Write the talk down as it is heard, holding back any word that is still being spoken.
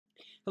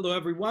Hello,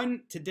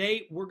 everyone.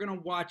 Today we're going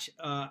to watch,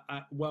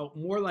 well,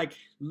 more like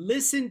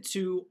listen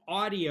to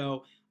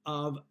audio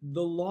of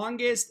the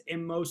longest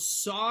and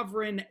most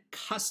sovereign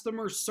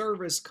customer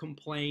service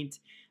complaint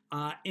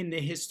in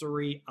the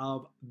history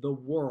of the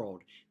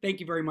world. Thank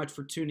you very much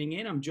for tuning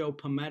in. I'm Joe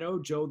Palmetto,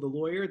 Joe the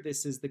Lawyer.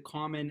 This is the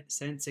Common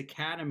Sense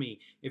Academy.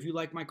 If you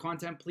like my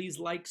content, please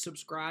like,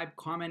 subscribe,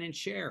 comment, and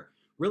share.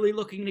 Really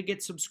looking to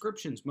get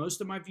subscriptions. Most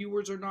of my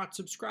viewers are not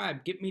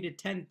subscribed. Get me to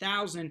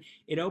 10,000.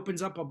 It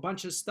opens up a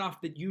bunch of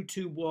stuff that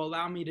YouTube will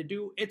allow me to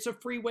do. It's a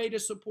free way to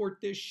support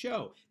this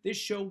show. This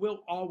show will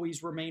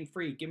always remain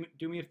free.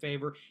 Do me a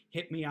favor,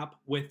 hit me up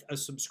with a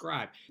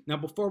subscribe. Now,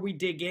 before we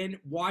dig in,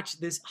 watch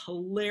this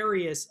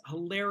hilarious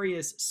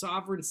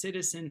sovereign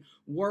citizen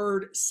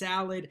word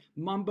salad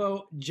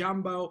mumbo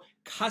jumbo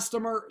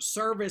customer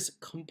service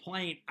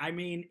complaint. I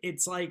mean,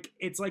 it's like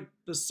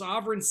the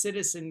sovereign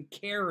citizen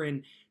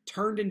Karen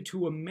turned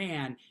into a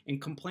man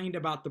and complained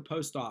about the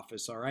post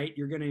office. All right,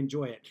 you're going to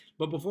enjoy it.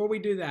 But before we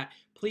do that,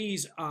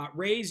 please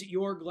raise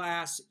your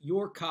glass,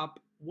 your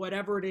cup,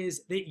 whatever it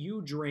is that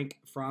you drink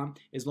from.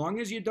 As long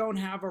as you don't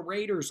have a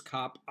Raiders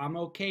cup, I'm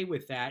okay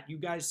with that. You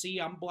guys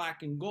see, I'm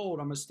black and gold.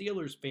 I'm a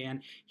Steelers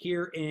fan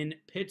here in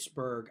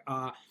Pittsburgh.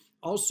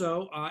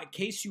 Also, in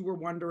case you were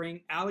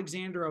wondering,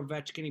 Alexander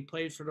Ovechkin, he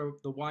plays for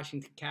the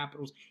Washington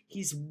Capitals.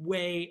 He's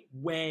way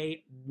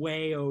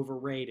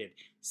overrated.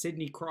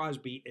 Sidney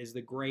Crosby is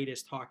the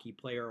greatest hockey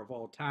player of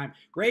all time.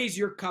 Raise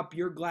your cup,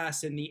 your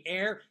glass in the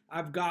air.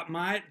 I've got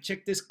mine.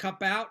 Check this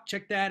cup out.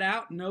 Check that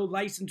out. No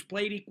license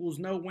plate equals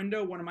no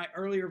window. One of my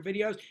earlier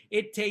videos.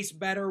 It tastes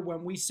better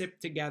when we sip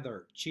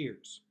together.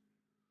 Cheers.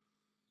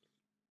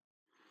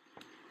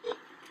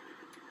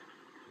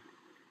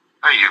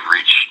 Hi, you've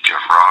reached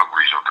Jeff Robb,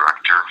 Regional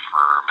Director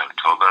for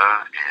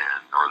Manitoba and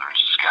Northern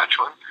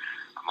Saskatchewan.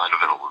 I'm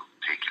unavailable to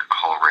take your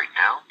call right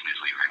now. Please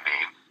leave your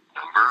name,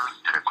 number,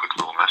 and a quick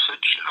little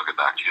message, and I'll get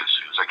back to you as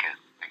soon as I can.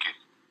 Thank you.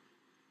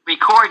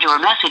 Record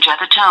your message at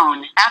the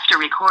tone. After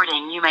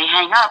recording, you may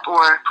hang up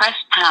or press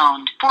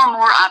pound for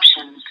more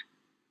options.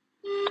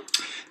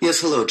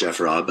 Yes, hello,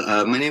 Jeff Robb.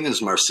 My name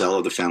is Marcel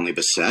of the family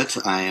Bassett.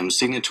 I am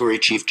Signatory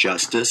Chief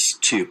Justice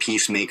to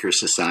Peacemaker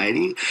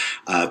Society,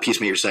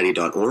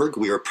 peacemakersociety.org.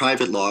 We are a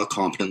private law,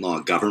 competent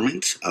law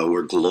government.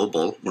 We're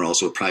global. We're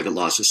also a private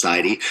law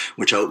society,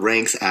 which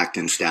outranks Act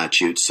and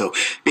statutes. So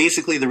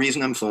basically, the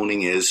reason I'm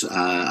phoning is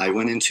I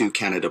went into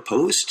Canada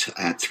Post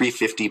at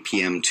 3:50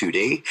 p.m.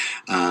 today.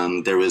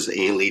 There was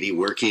a lady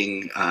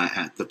working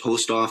at the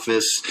post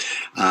office.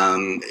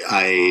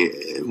 I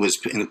was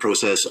in the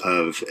process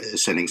of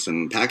sending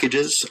some packages.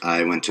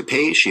 I went to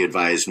pay. She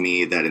advised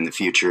me that in the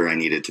future I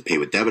needed to pay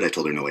with debit. I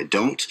told her, no, I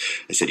don't.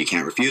 I said, you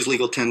can't refuse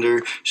legal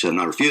tender. She said, I'm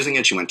not refusing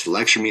it. She went to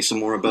lecture me some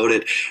more about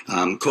it.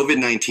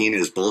 COVID-19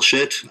 is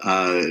bullshit.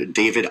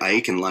 David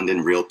Icke in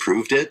London real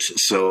proved it.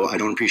 So I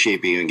don't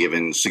appreciate being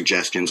given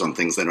suggestions on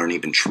things that aren't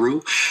even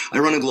true. I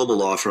run a global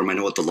law firm. I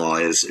know what the law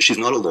is. She's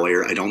not a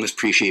lawyer. I don't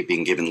appreciate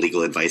being given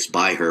legal advice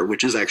by her,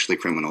 which is actually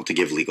criminal to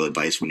give legal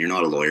advice when you're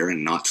not a lawyer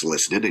and not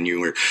solicited. And you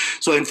were.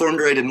 So I informed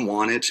her I didn't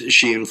want it.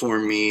 She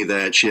informed me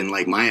that she didn't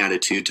like my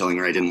attitude, telling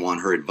her I didn't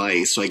want her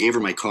advice. So I gave her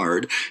my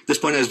card. At this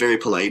point, I was very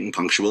polite and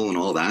punctual and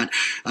all that.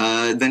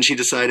 Then she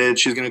decided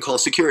she was going to call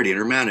security and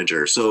her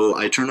manager. So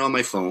I turned on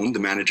my phone. The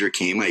manager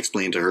came. I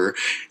explained to her.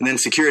 And then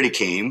security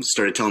came,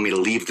 started telling me to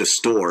leave the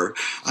store.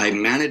 I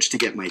managed to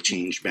get my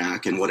change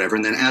back and whatever.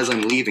 And then as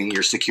I'm leaving,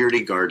 your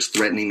security guard's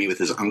threatening me with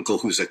his uncle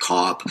who's a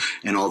cop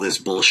and all this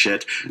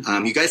bullshit.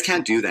 You guys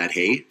can't do that,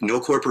 hey? No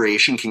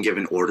corporation can give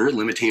an order.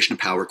 Limitation of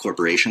Power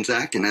Corporations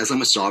Act. And as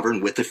I'm a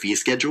sovereign with a fee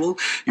schedule,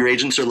 your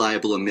agents are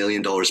liable $1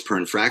 million per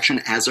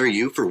infraction, as are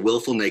you for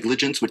willful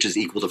negligence, which is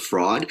equal to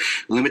fraud.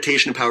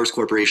 Limitation of Powers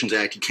Corporations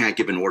Act, you can't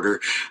give an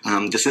order.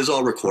 This is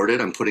all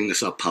recorded. I'm putting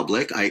this up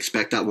public. I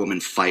expect that woman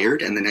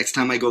fired, and the next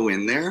time I go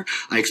in there,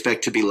 I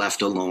expect to be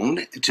left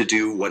alone to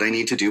do what I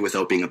need to do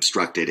without being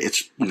obstructed.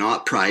 It's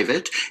not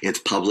private. It's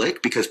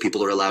public because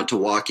people are allowed to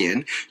walk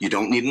in. You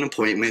don't need an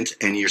appointment,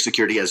 and your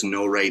security has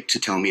no right to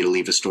tell me to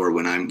leave the store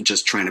when I'm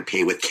just trying to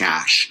pay with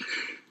cash.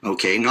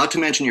 Okay, not to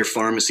mention your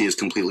pharmacy is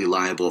completely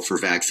liable for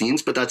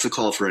vaccines, but that's a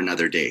call for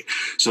another day.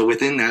 So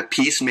within that,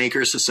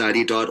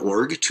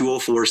 peacemakersociety.org,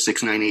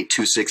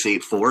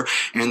 204-698-2684.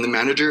 And the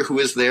manager who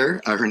is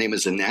there, her name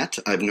is Annette.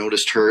 I've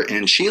noticed her,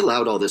 and she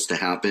allowed all this to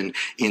happen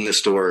in the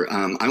store.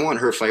 I want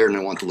her fired, and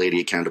I want the lady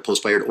at Canada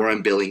Post fired, or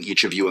I'm billing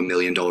each of you $1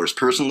 million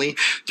personally.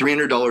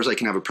 $300, I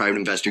can have a private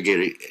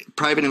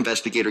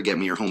investigator get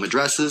me your home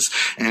addresses,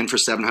 and for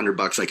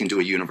 $700, I can do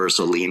a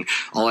universal lien.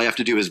 All I have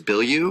to do is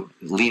bill you,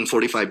 lien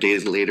 45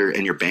 days later,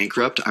 and you're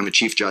bankrupt. I'm a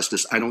Chief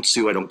Justice. I don't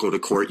sue. I don't go to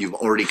court. You've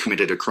already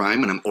committed a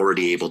crime, and I'm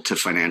already able to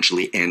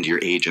financially end your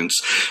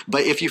agents.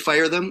 But if you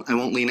fire them, I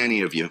won't lien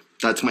any of you.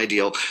 That's my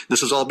deal.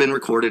 This has all been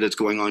recorded. It's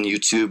going on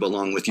YouTube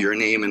along with your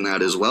name and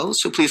that as well.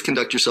 So please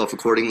conduct yourself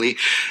accordingly.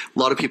 A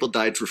lot of people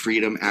died for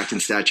freedom. Act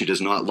and statute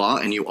is not law,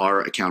 and you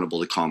are accountable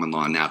to common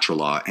law and natural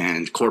law.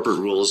 And corporate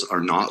rules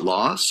are not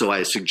law. So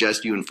I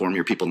suggest you inform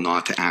your people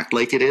not to act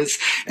like it is.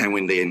 And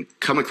when they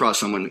come across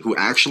someone who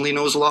actually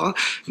knows law,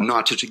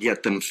 not to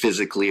get them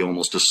physically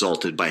almost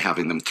assaulted by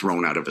having them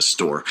thrown out of a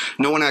store.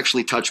 No one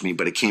actually touched me,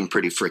 but it came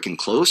pretty freaking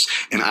close.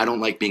 And I don't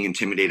like being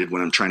intimidated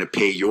when I'm trying to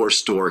pay your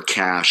store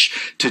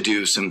cash to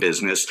do some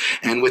business.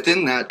 And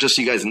within that, just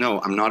so you guys know,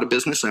 I'm not a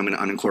business. I'm an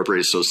unincorporated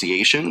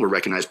association. We're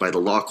recognized by the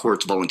Law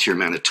Courts, Volunteer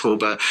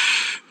Manitoba,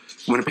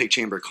 Winnipeg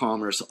Chamber of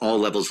Commerce, all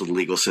levels of the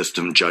legal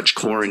system, Judge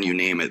Corin, you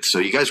name it. So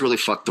you guys really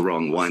fucked the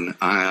wrong one.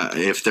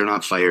 If they're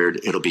not fired,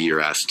 it'll be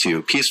your ass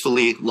too.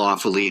 Peacefully,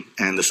 lawfully,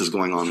 and this is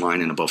going online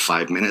in about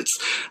 5 minutes.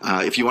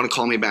 If you want to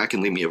call me back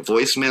and leave me a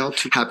voicemail,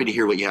 happy to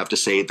hear what you have to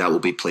say. That will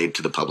be played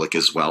to the public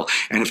as well.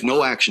 And if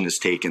no action is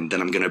taken, then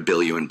I'm going to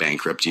bill you and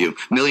bankrupt you.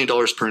 $1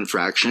 million per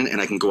infraction,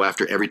 and I can go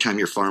after every time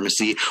your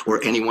pharmacy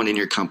or anyone in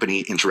your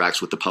company interacts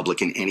with the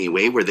public in any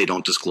way where they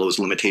don't disclose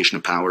limitation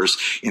of powers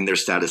in their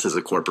status as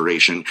a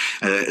corporation.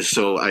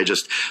 So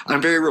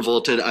I'm very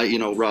revolted.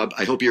 Rob,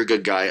 I hope you're a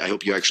good guy. I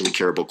hope you actually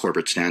care about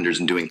corporate standards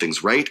and doing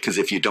things right, because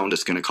if you don't,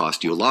 it's going to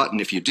cost you a lot. And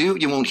if you do,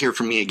 you won't hear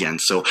from me again.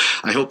 So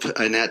I hope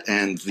Annette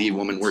and the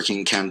woman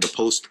working Canada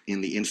Post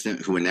in the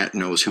instant who Annette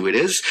knows who it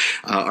is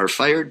are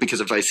fired, because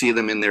if I see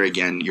them in there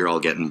again, you're all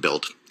getting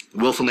billed.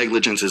 Willful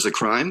negligence is a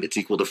crime. It's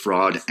equal to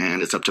fraud,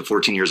 and it's up to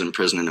 14 years in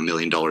prison and $1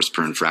 million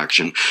per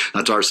infraction.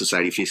 That's our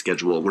society fee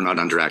schedule. We're not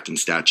under act and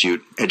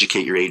statute.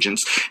 Educate your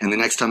agents. And the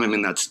next time I'm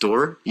in that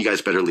store, you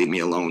guys better leave me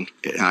alone.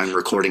 I'm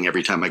recording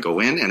every time I go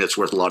in, and it's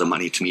worth a lot of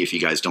money to me if you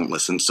guys don't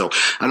listen. So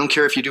I don't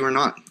care if you do or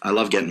not. I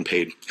love getting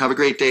paid. Have a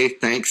great day.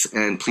 Thanks.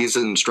 And please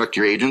instruct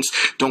your agents.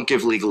 Don't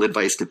give legal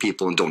advice to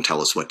people, and don't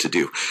tell us what to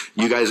do.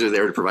 You guys are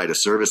there to provide a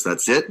service.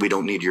 That's it. We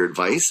don't need your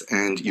advice,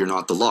 and you're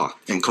not the law.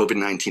 And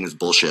COVID-19 is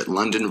bullshit.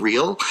 London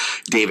Real,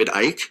 David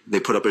Icke, they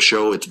put up a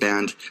show. It's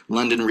banned.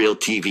 London Real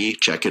TV.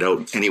 Check it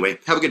out. Anyway,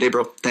 have a good day,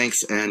 bro.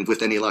 Thanks. And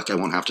with any luck, I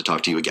won't have to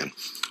talk to you again.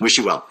 Wish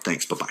you well.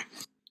 Thanks. Bye-bye.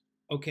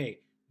 Okay,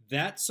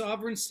 that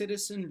sovereign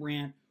citizen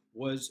rant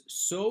was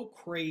so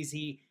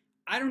crazy.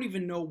 I don't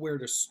even know where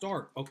to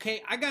start.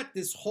 Okay, I got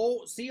this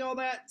whole, see all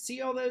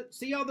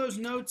those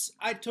notes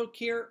I took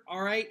here?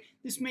 All right,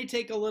 this may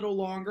take a little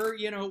longer.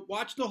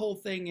 Watch the whole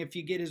thing if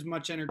you get as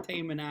much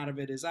entertainment out of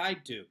it as I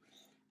do.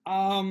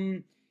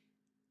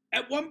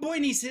 At one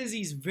point, he says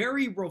he's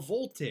very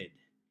revolted.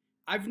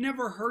 I've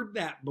never heard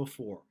that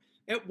before.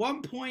 At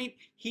one point,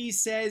 he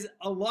says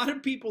a lot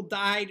of people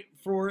died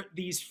for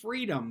these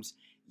freedoms.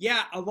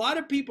 Yeah, a lot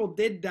of people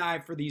did die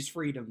for these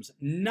freedoms.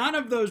 None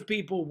of those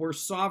people were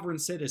sovereign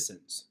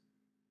citizens.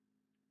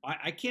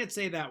 I can't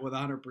say that with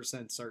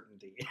 100%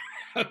 certainty.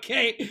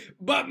 Okay?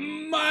 But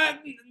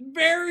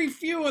very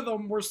few of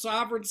them were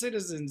sovereign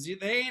citizens.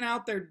 They ain't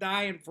out there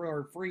dying for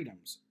our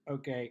freedoms.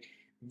 Okay?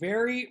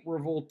 Very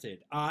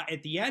revolted.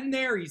 At the end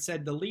there, he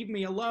said to leave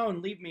me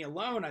alone, leave me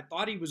alone. I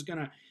thought he was going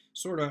to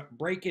sort of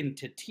break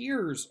into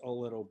tears a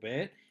little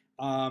bit.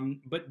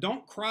 But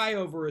don't cry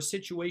over a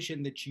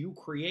situation that you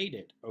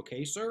created.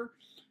 Okay, sir?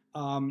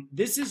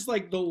 This is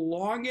like the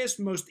longest,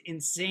 most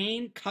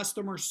insane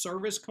customer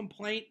service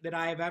complaint that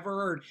I have ever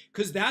heard,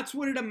 because that's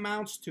what it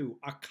amounts to,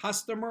 a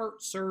customer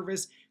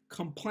service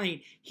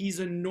complaint. He's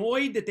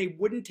annoyed that they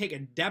wouldn't take a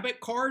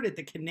debit card at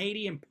the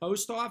Canadian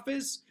Post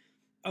Office.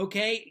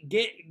 Okay,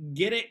 get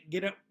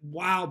it.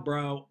 Wow,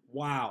 bro.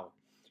 Wow.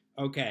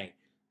 Okay.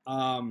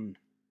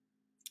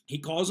 He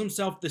calls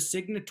himself the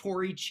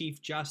Signatory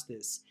Chief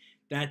Justice.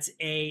 That's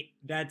a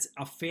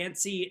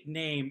fancy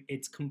name.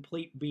 It's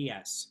complete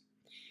BS.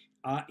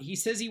 He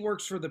says he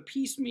works for the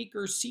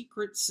Peacemaker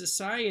Secret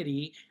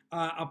Society,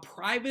 a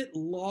private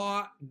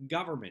law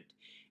government.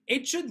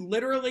 It should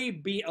literally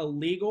be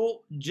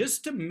illegal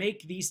just to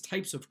make these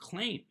types of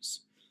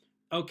claims.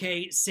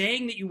 Okay,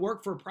 saying that you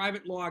work for a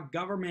private law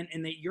government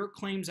and that your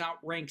claims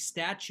outrank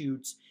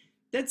statutes,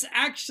 that's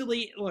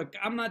actually, look,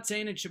 I'm not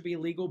saying it should be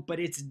illegal, but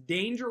it's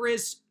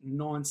dangerous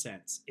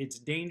nonsense. It's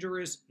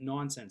dangerous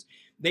nonsense.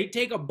 They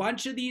take a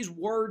bunch of these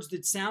words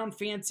that sound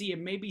fancy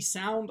and maybe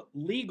sound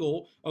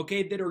legal,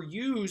 okay, that are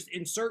used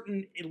in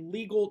certain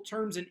illegal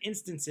terms and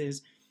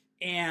instances,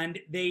 and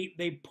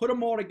they put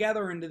them all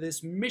together into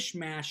this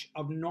mishmash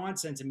of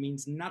nonsense. It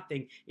means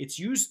nothing. It's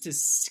used to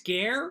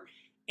scare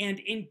and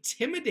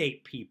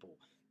intimidate people.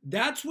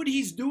 That's what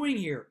he's doing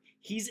here.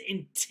 He's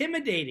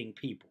intimidating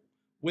people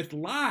with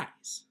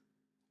lies.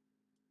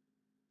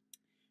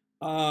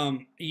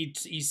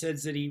 He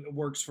says that he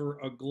works for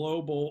a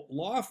global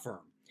law firm.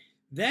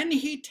 Then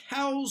he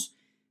tells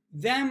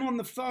them on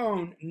the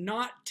phone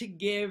not to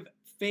give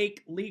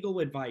fake legal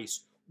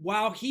advice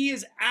while he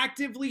is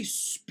actively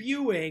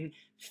spewing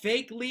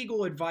fake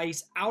legal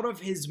advice out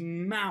of his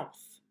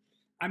mouth.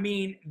 I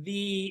mean,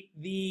 the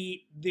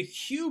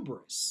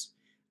hubris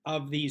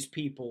of these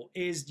people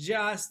is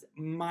just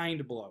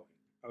mind-blowing,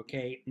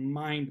 okay?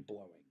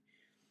 Mind-blowing.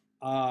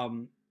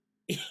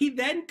 He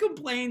then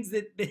complains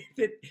that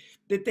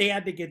they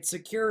had to get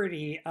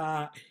security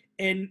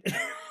And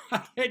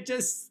it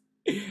just,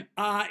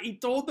 he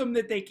told them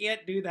that they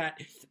can't do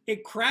that.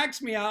 It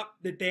cracks me up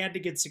that they had to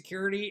get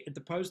security at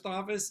the post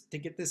office to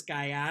get this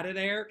guy out of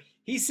there.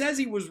 He says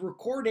he was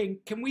recording.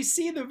 Can we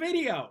see the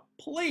video?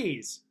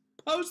 Please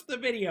post the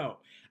video.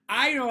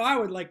 I know I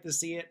would like to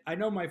see it. I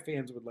know my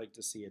fans would like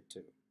to see it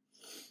too.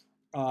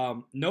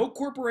 No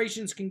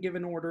corporations can give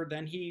an order.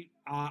 Then he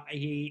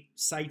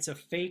cites a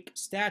fake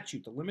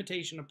statute, the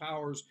Limitation of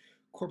Powers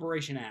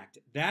Corporation Act.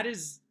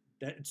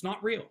 It's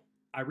not real.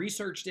 I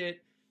researched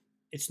it.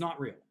 It's not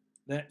real.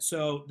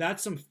 So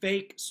that's some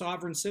fake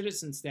sovereign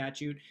citizen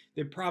statute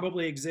that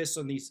probably exists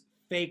on these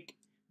fake,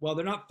 well,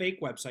 they're not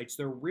fake websites.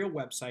 They're real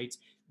websites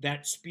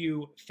that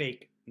spew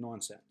fake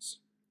nonsense.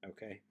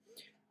 Okay.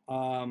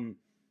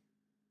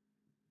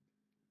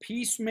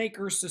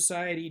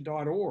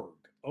 Peacemakersociety.org.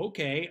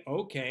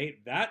 Okay,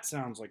 that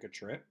sounds like a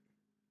trip.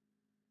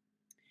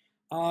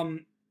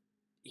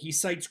 He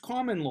cites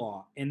common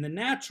law and the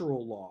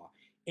natural law,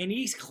 and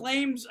he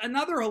claims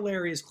another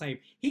hilarious claim.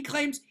 He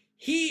claims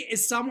he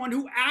is someone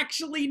who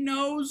actually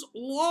knows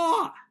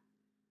law.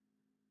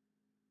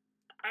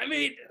 I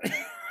mean,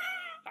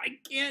 I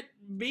can't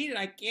beat it.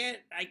 I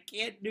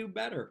can't do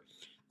better.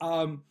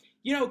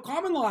 You know,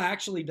 common law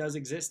actually does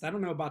exist. I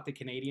don't know about the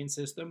Canadian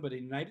system, but in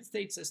the United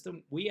States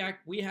system, we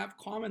have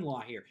common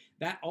law here.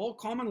 That all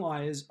common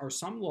law are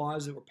some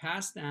laws that were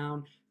passed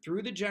down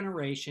through the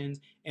generations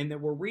and that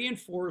were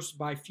reinforced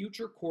by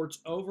future courts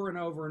over and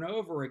over and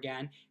over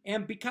again.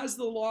 And because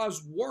the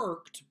laws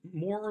worked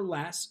more or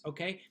less,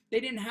 okay, they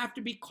didn't have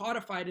to be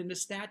codified into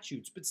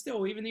statutes. But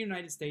still, even in the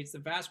United States, the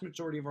vast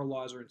majority of our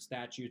laws are in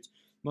statutes.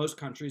 Most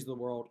countries of the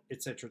world,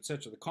 etc.,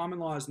 etc. The common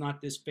law is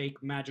not this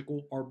fake,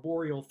 magical,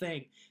 arboreal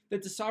thing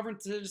that the sovereign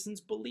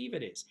citizens believe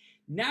it is.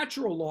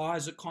 Natural law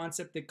is a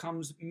concept that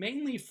comes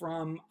mainly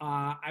from,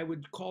 I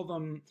would call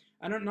them,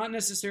 not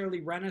necessarily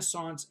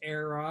Renaissance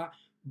era,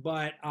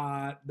 but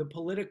the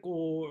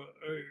political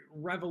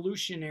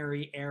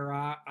revolutionary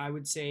era, I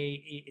would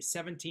say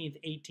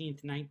 17th,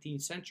 18th,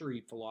 19th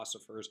century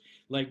philosophers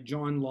like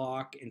John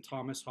Locke and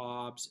Thomas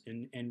Hobbes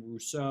and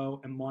Rousseau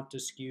and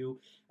Montesquieu.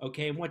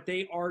 Okay, and what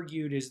they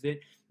argued is that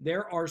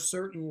there are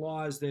certain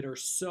laws that are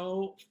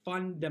so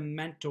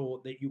fundamental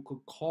that you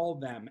could call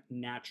them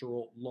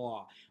natural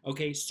law.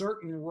 Okay,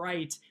 certain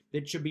rights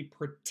that should be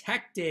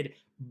protected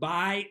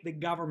by the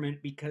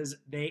government because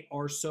they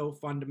are so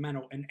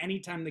fundamental. And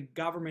anytime the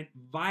government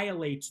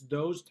violates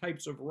those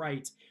types of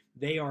rights,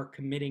 they are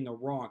committing a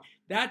wrong.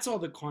 That's all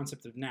the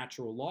concept of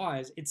natural law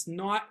is. It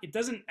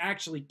doesn't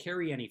actually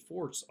carry any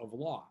force of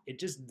law. It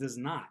just does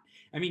not.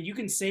 I mean, you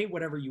can say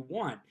whatever you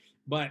want,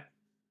 but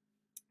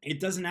it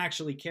doesn't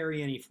actually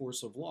carry any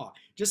force of law.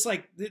 Just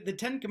like the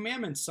Ten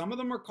Commandments, some of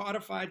them are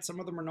codified, some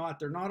of them are not.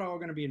 They're not all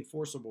going to be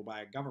enforceable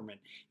by a government,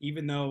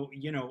 even though,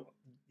 you know,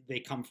 they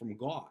come from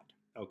God.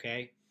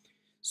 Okay,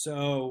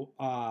 so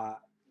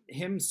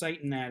him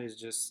citing that is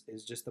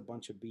just a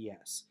bunch of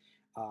BS.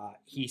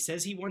 He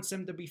says he wants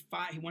them to be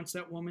he wants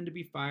that woman to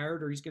be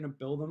fired, or he's going to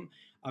bill them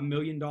 $1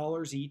 million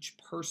each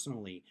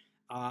personally.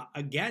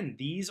 Again,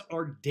 these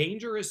are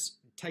dangerous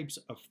types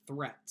of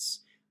threats.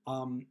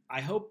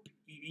 I hope,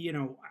 you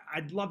know,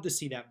 I'd love to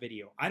see that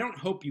video. I don't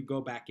hope you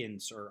go back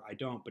in, sir. I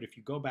don't. But if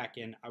you go back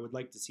in, I would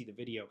like to see the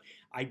video.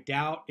 I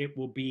doubt it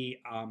will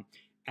be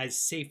as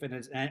safe of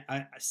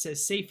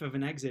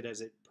an exit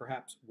as it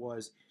perhaps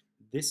was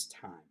this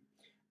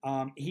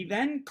time. He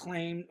then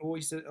claimed,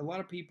 he said a lot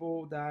of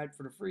people died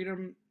for the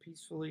freedom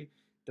peacefully.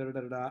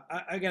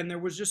 Again, there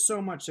was just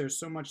so much there,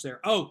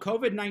 Oh,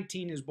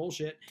 COVID-19 is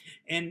bullshit.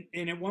 And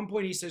at one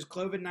point he says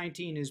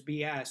COVID-19 is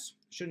BS.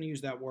 Shouldn't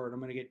use that word. I'm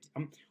going to get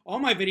all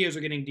my videos are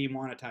getting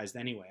demonetized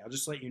anyway. I'll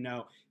just let you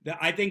know that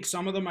I think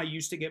some of them I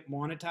used to get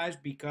monetized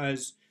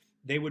because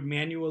they would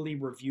manually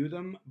review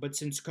them. But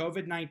since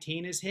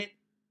COVID-19 has hit,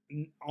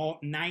 all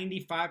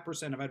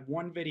 95%, I've had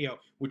one video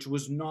which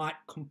was not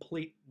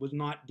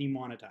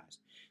demonetized.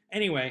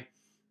 Anyway,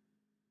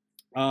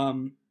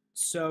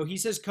 so he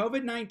says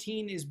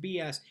COVID-19 is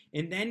BS,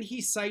 and then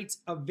he cites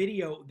a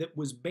video that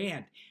was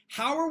banned.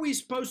 How are we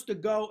supposed to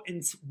go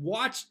and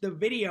watch the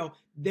video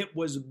that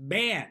was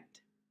banned?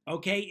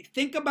 Okay,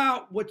 think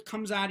about what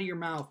comes out of your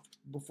mouth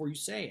before you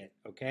say it.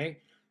 Okay,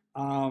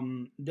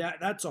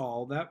 that's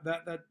all.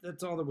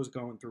 That's all that was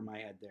going through my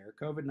head there.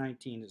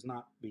 COVID-19 is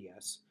not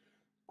BS.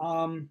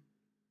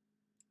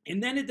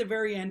 And then at the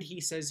very end,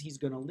 he says he's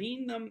going to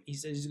lean them. He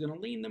says he's going to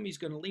lean them. He's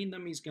going to lean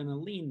them. He's going to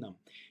lean them.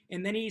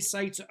 And then he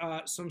cites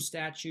some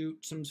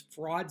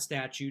fraud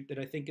statute that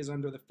I think is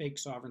under the fake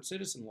sovereign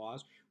citizen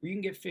laws where you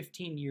can get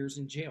 15 years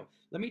in jail.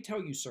 Let me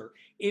tell you, sir,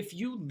 if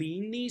you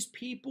lean these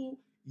people,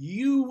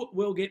 you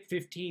will get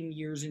 15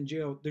 years in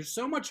jail. There's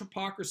so much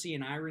hypocrisy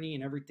and irony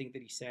in everything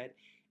that he said.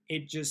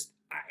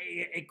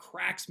 it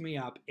cracks me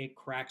up. It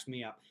cracks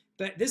me up.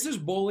 This is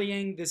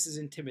bullying. This is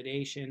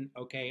intimidation.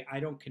 Okay, I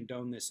don't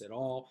condone this at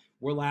all.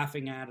 We're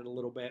laughing at it a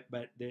little bit,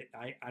 but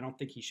I don't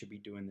think he should be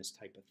doing this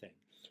type of thing.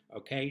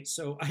 Okay,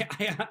 so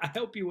I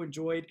hope you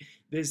enjoyed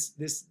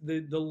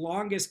the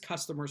longest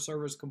customer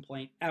service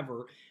complaint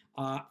ever,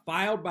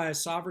 filed by a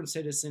sovereign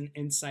citizen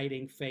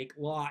inciting fake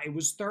law. It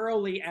was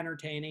thoroughly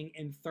entertaining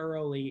and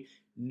thoroughly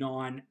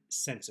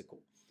nonsensical.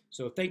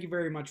 So thank you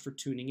very much for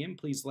tuning in.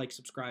 Please like,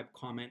 subscribe,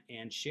 comment,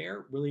 and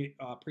share. Really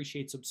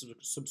appreciate some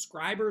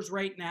subscribers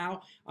right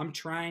now. I'm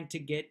trying to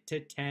get to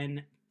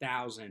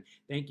 10,000.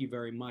 Thank you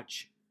very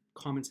much.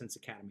 Common Sense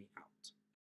Academy.